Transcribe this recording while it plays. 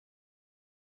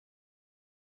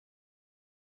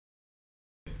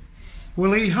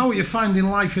Willie, how are you finding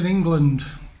life in England?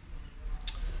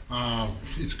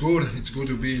 It's good. It's good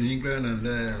to be in England,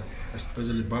 and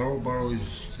especially Barrow. Barrow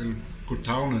is a good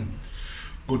town and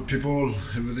good people.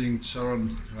 Everything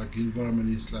around, like environment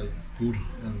is like good,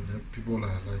 and people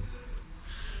are like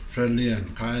friendly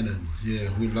and kind, and yeah,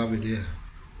 we love it here.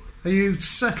 Are you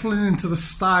settling into the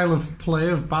style of play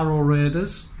of Barrow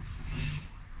Raiders?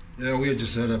 Yeah, we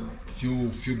just had a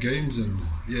few games, and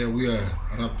yeah, we are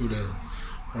up to the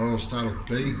Barrow style of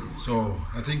playing. So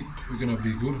I think we're gonna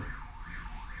be good.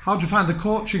 How do you find the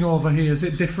coaching over here? Is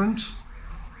it different?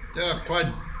 Yeah, quite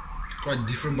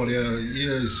different, but here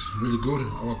is really good.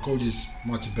 Our coach is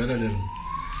much better than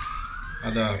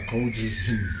other coaches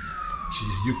in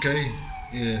UK.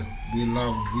 Yeah, we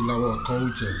love our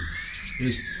coach, and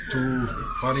he's too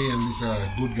funny and he's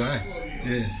a good guy.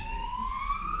 Yeah.